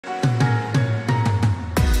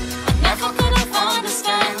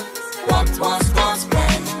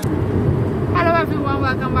everyone,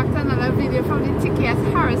 welcome back to another video from the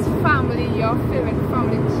TKS Harris family, your favorite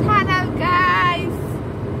family channel, guys.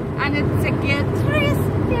 And it's TK3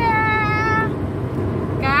 here.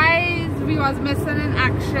 Guys, we was missing in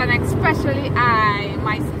action, especially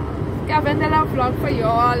myself. Gavin did a vlog for you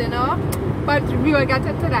all, you know, but we will get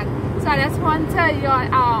into that. So I just want to show you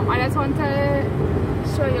all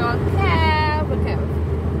Kev.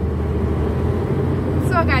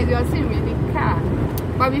 So guys, you'll see me in the car.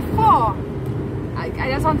 But before,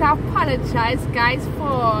 I just want to apologize, guys,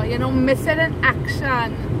 for, you know, missing in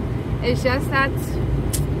action. It's just that,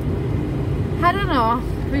 I don't know,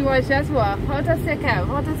 we was just what? How to say, Kev?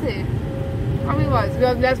 How to say? How we were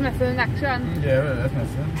just missing in action. Yeah, we were just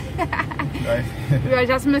missing. Right. We were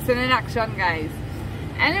just missing in action, guys.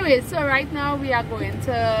 Anyway, so right now we are going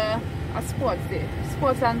to a sports day.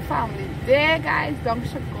 Sports and family day, guys. Down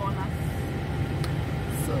Shakona.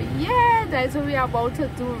 So yeah, that's what we are about to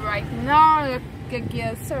do right now. Look at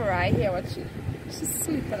girl Sarai here, what she's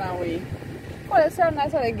sleeping away. Oh, that's so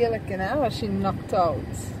nice how the girl looking at her. She knocked out.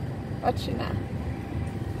 What she now?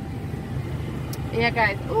 Yeah,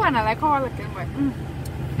 guys. Oh, and I like how I'm looking, but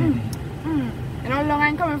you know how long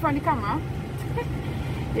I'm coming from the camera?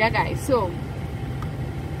 Yeah, guys. So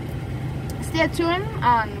stay tuned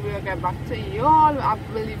and we'll get back to you all. I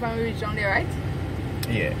believe when we reach down there, right?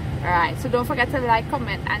 Yeah. Alright, so don't forget to like,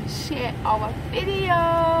 comment, and share our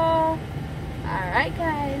video. Alright,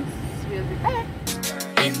 guys, we'll be back.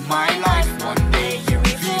 In my life, one day you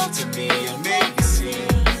revealed to me and made me see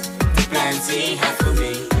the plans he had for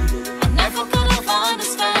me. I never could have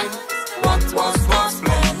understand what was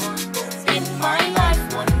planned. In my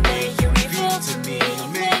life, one day you revealed to me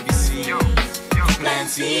and made me see the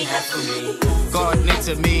plans he had for me. God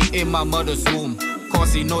knitted me in my mother's womb.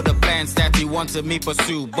 Cause he know the plans that he wanted me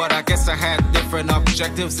pursue. But I guess I had different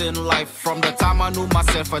objectives in life. From the time I knew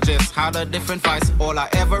myself, I just had a different vice. All I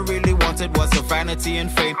ever really wanted was the vanity and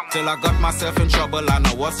fame. Till I got myself in trouble and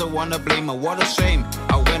I was the one to blame. And what a shame.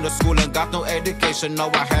 I went to school and got no education. Now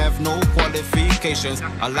I have no qualifications.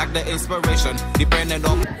 I lack the inspiration, depending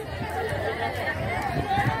on...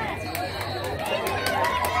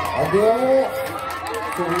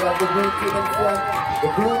 So we have the blue team in front, the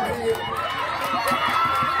blue team.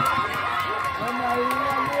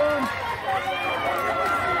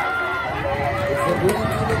 It's the green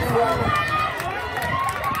team in front,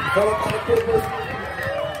 followed by the purple,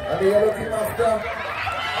 and the yellow team after.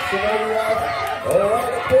 So now we have,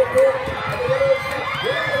 alright, the purple, and the yellow team,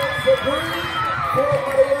 the green, followed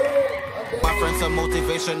by the yellow. My friends are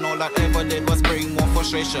motivation, all I ever did was bring more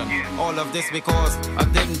frustration. All of this because I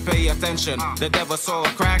didn't pay attention. The devil saw a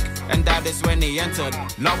crack, and that is when he entered.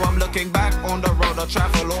 Now I'm looking back on the road I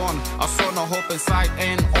travel on. I saw no hope in sight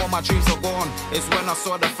and all my dreams are gone. It's when I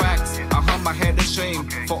saw the facts, I hung my head in shame.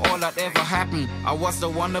 For all that ever happened, I was the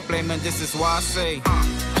one to blame, and this is why I say I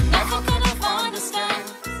never could have understand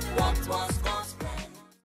what was God's plan.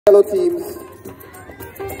 Yellow teams.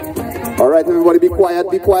 Alright, everybody be quiet,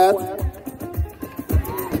 be quiet.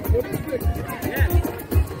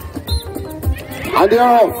 And they're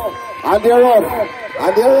off, and they're off,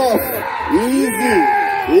 and they're off. Easy,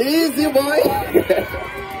 easy boy.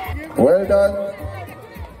 Well done.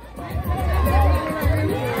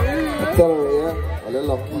 Sorry, yeah. A little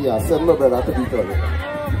lucky, yeah. Send my brother to beat on it.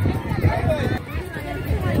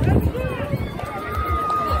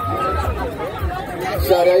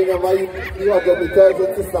 Shadi, I remember you had the cousin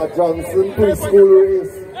Sister Johnson preschool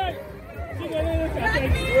race.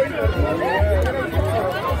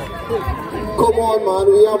 Come on, man,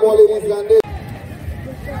 we have all ladies and this.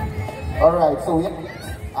 Alright, so we,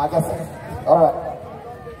 I guess, alright.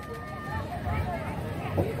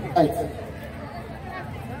 Right.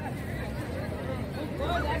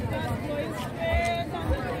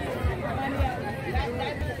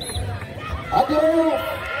 Adieu.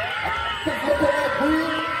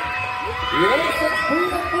 Green. Yes,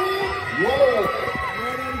 green and green. Yellow.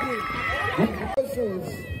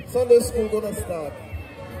 Sunday school gonna start.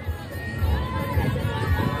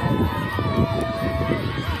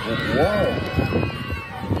 Wow.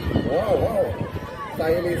 Wow.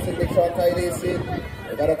 Tie lace in, make sure tie lace in.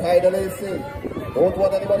 You gotta tie the lace in. Don't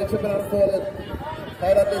want anybody tripping and falling.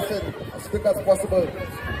 Tie that lace in as quick as possible.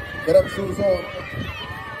 Get up shoes on.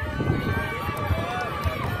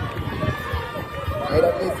 Tie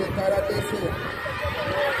that lace in.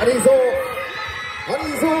 And he's off.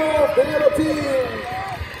 The yellow team.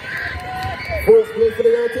 First place for the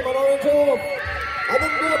yellow team on orange off. And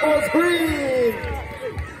then the ball's green.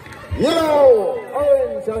 Yellow,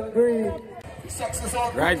 orange, and green.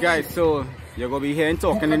 Right, guys, so you're going to be hearing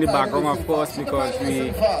talking in the background, of course, because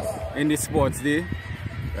we in the sports day.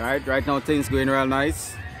 Right now things going real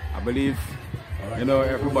nice. I believe, you know,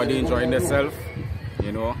 everybody enjoying themselves,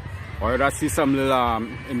 you know. Or I see some little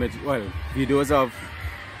videos of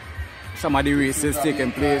some of the races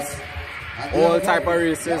taking place. All type of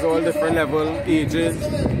races, all different level, ages.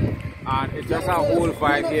 And it's just a whole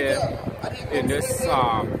vibe here in this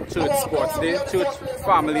church sports day, church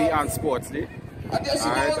family and sports day.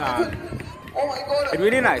 Alright, and it's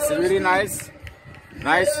really nice, it's really nice.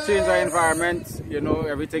 Nice change of environment, you know,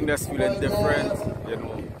 everything that's feeling different, you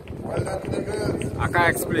know. I can't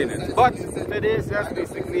explain it. But today is just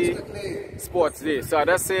basically sports day. So I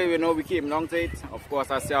just say, you know, we came down to it. Of course,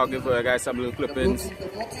 I say I'll give you guys some little clippings,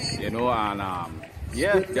 you know, and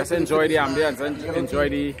yeah, just enjoy the ambience, enjoy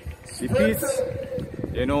the peace.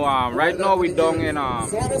 You know, right now we down in I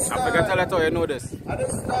forgot to let you know this.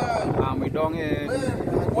 We down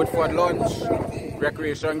in Woodford Lounge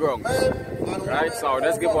Recreation Grounds. Right, so I'll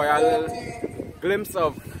just give you a little glimpse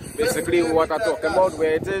of basically what I'm talking about,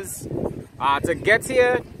 where it is. To get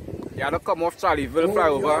here, you have to come off Charlieville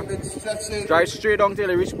flyover, drive straight down till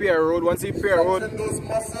you reach Pierre Road. Once you Pierre Road,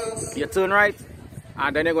 you turn right,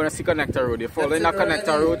 and then you're going to see Connector Road. You follow in that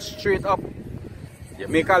Connector Road straight up, you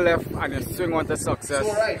make a left, and you swing on to Success.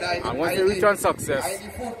 And once you reach on Success,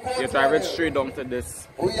 you drive it straight down to this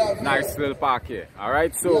nice little park here.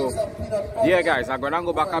 Alright, so yeah guys, I'm going to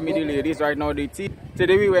go back and meet the ladies right now.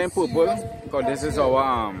 Today we wear in purple, because this is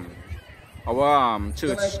our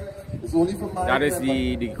church. That is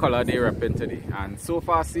the color they represent today. And so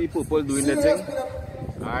far see purple doing the thing.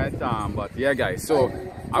 Alright, but yeah guys, so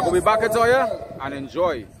I'm going to be back at you and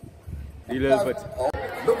enjoy the little bit.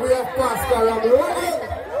 Look, we have Pastor and Logan.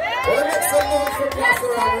 Wanna make some noise for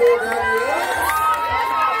Pastor and Logan, yes?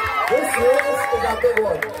 This race is a big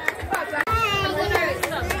one.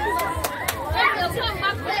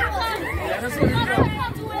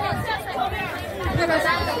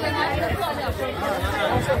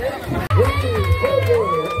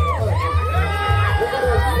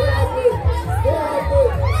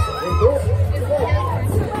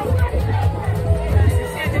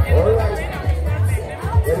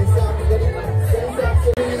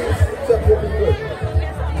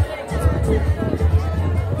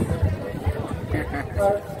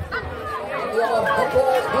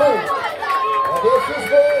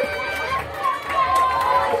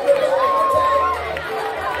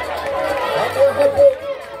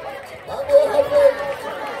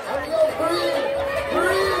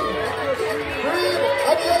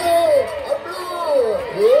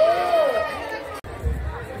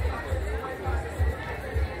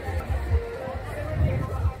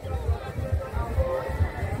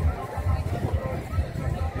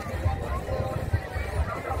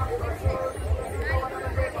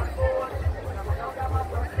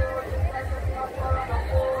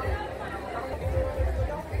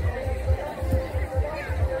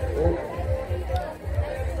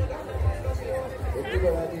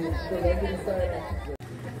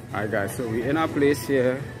 Alright guys, so we're in a place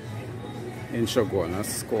here in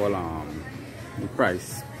Chaguanas called the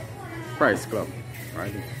Price Club.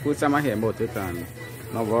 Right? First time I hear about it, and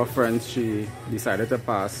one of our friends, she decided to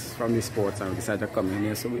pass from the sports and we decided to come in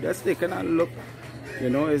here. So we just taking a look. You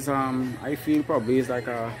know, it's I feel probably it's like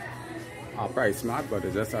a price mart, but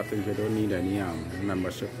it's just I think you don't need any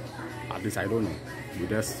membership. At least I don't know. We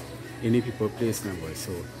just any people place numbers.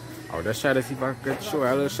 So I'll just try to see if I could show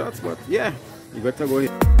a little shots, but yeah, you got to go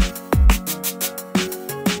here.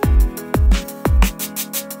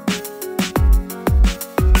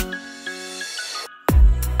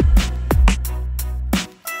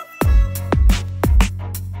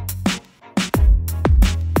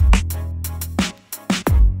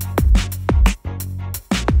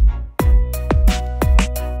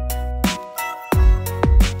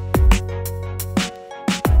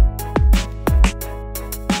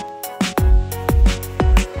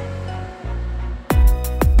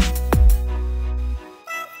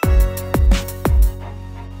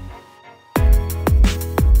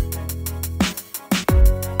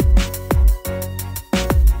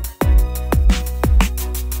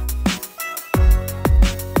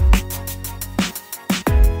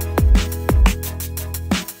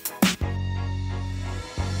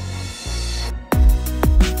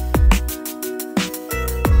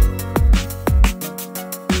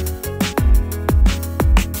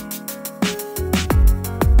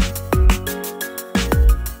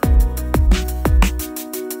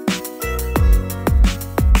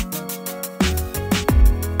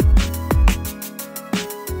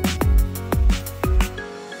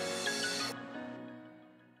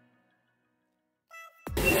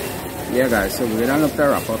 Yeah guys, so we're gonna look to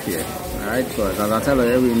wrap up here, alright, because as I tell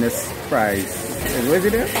you, we're in this price Where is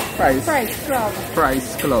it there? Price. Price Club.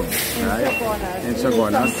 Price Club. In Right? Chaguanas. In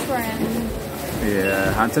Chaguanas. Some friends.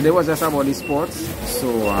 Yeah, and today was just about the sports.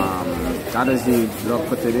 So that is the vlog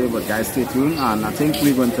for today. But guys, stay tuned. And I think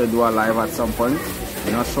we're going to do a live at some point.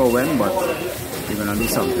 We're not sure when, but we're gonna do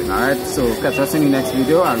something. Alright, so catch us in the next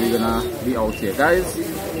video and we're gonna be out here, guys.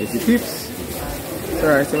 It's the tips.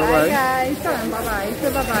 Alright, say bye bye. Bye guys. Tell them bye bye.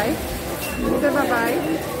 Say bye bye. Say bye bye.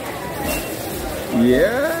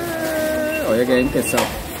 Yeah. Oh, you're getting kids up.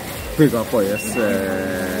 Pick up for yourself.